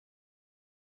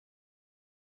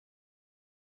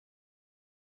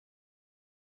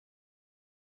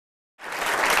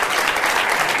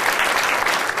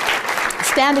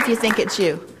Stand if you think it's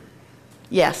you.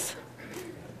 Yes.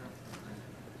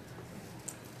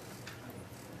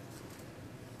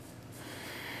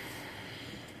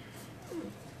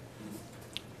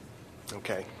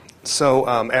 Okay. So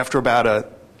after about a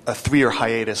 3-year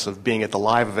hiatus of being at the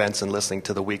live events and listening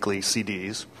to the weekly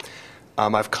CDs,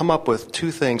 I've come up with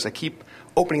 2 things. I keep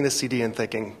opening this CD and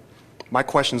thinking, my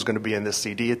question is going to be in this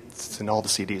CD. It's in all the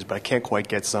CDs, but I can't quite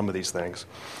get some of these things.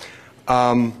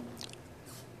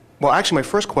 Well, actually, my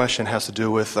first question has to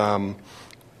do with the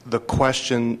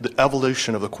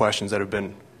evolution of the questions that have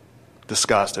been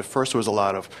discussed. At first, there was a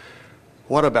lot of,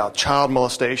 what about child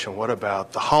molestation? What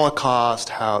about the Holocaust?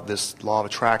 How this law of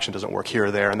attraction doesn't work here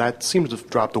or there? And that seems to have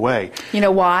dropped away. You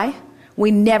know why? We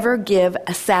never give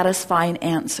a satisfying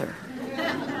answer.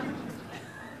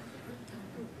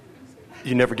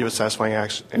 You never give a satisfying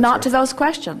answer? Not to those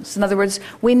questions. In other words,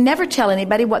 we never tell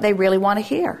anybody what they really want to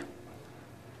hear.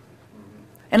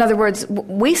 In other words,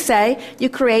 we say you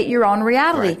create your own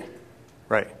reality. Right.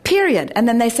 Right. Period. And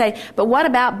then they say, but what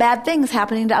about bad things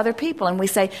happening to other people? And we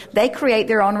say, they create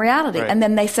their own reality. Right. And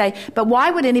then they say, but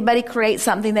why would anybody create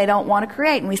something they don't want to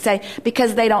create? And we say,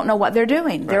 because they don't know what they're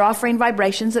doing. Right. They're offering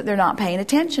vibrations that they're not paying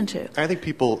attention to. I think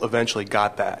people eventually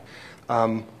got that.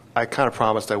 I kind of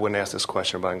promised I wouldn't ask this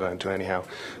question, but I'm going to anyhow.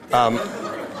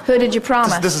 Who did you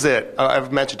promise? This is it.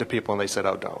 I've mentioned to people, and they said,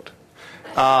 oh, don't.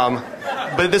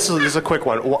 But this is a quick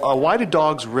one. Why do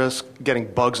dogs risk getting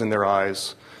bugs in their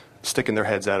eyes, sticking their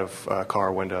heads out of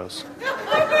car windows?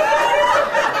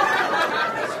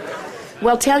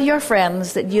 Well, tell your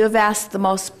friends that you have asked the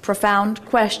most profound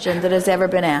question that has ever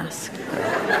been asked.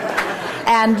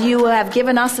 And you have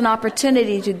given us an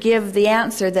opportunity to give the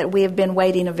answer that we have been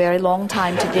waiting a very long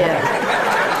time to give.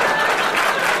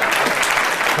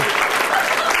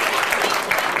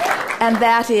 And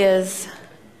that is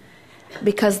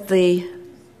because the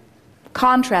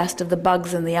contrast of the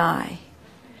bugs in the eye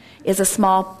is a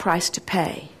small price to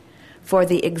pay for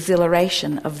the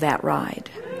exhilaration of that ride.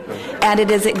 And it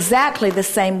is exactly the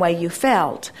same way you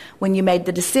felt when you made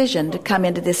the decision to come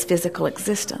into this physical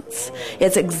existence.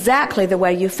 It's exactly the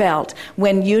way you felt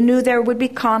when you knew there would be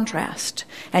contrast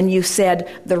and you said,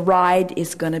 the ride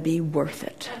is going to be worth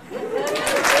it.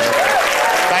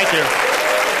 Thank you.